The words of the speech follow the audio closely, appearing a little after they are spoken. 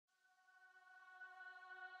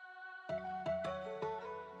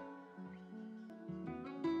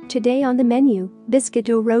Today on the menu, biscuit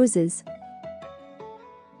aux roses.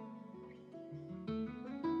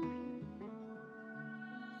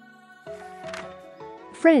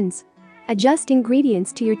 Friends, adjust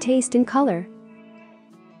ingredients to your taste and color.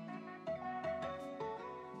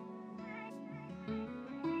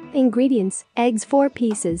 Ingredients: eggs 4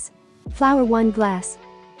 pieces, flour 1 glass,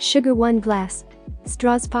 sugar 1 glass,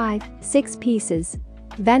 straws 5-6 pieces,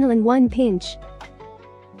 vanillin 1 pinch.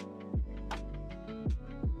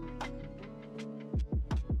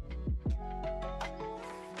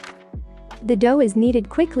 The dough is kneaded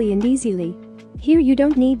quickly and easily. Here you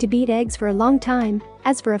don't need to beat eggs for a long time,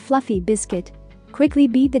 as for a fluffy biscuit. Quickly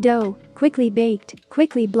beat the dough, quickly baked,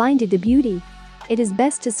 quickly blinded to beauty. It is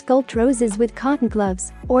best to sculpt roses with cotton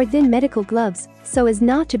gloves or thin medical gloves so as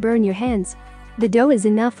not to burn your hands. The dough is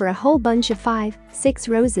enough for a whole bunch of 5-6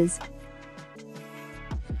 roses.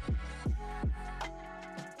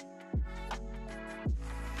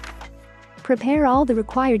 Prepare all the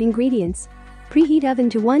required ingredients. Preheat oven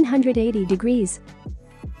to 180 degrees.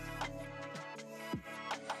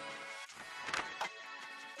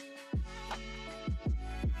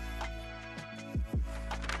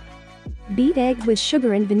 Beat egg with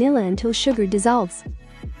sugar and vanilla until sugar dissolves.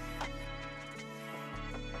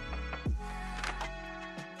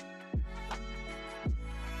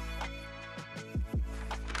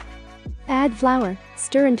 Add flour,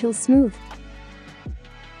 stir until smooth.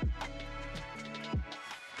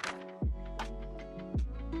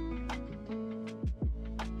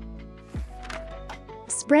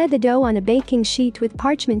 Spread the dough on a baking sheet with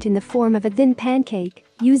parchment in the form of a thin pancake,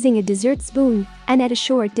 using a dessert spoon, and at a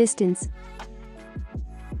short distance.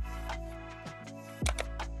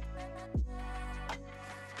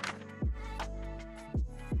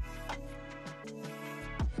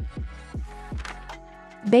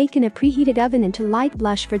 Bake in a preheated oven until light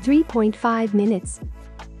blush for 3.5 minutes.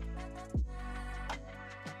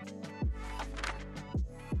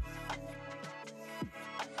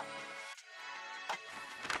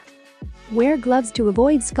 Wear gloves to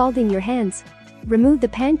avoid scalding your hands. Remove the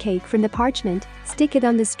pancake from the parchment, stick it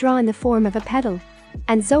on the straw in the form of a petal.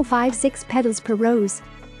 And sew 5-6 petals per rose.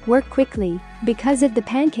 Work quickly, because if the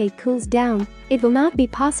pancake cools down, it will not be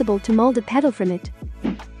possible to mold a petal from it.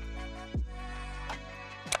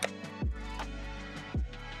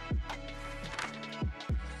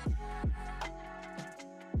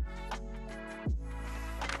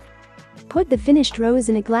 Put the finished rose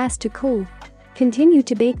in a glass to cool. Continue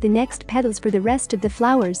to bake the next petals for the rest of the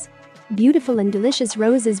flowers. Beautiful and delicious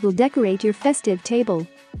roses will decorate your festive table.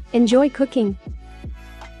 Enjoy cooking.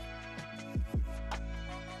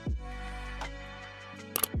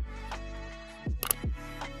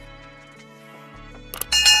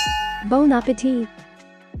 Bon appetit!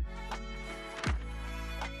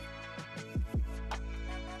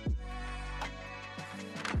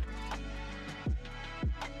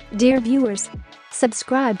 Dear viewers,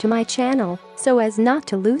 subscribe to my channel so as not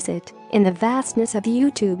to lose it. In the vastness of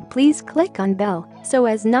YouTube, please click on bell so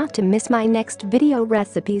as not to miss my next video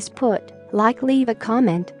recipes. Put like, leave a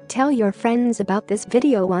comment, tell your friends about this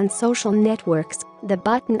video on social networks. The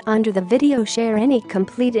button under the video, share any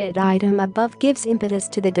completed item above, gives impetus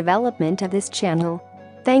to the development of this channel.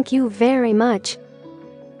 Thank you very much.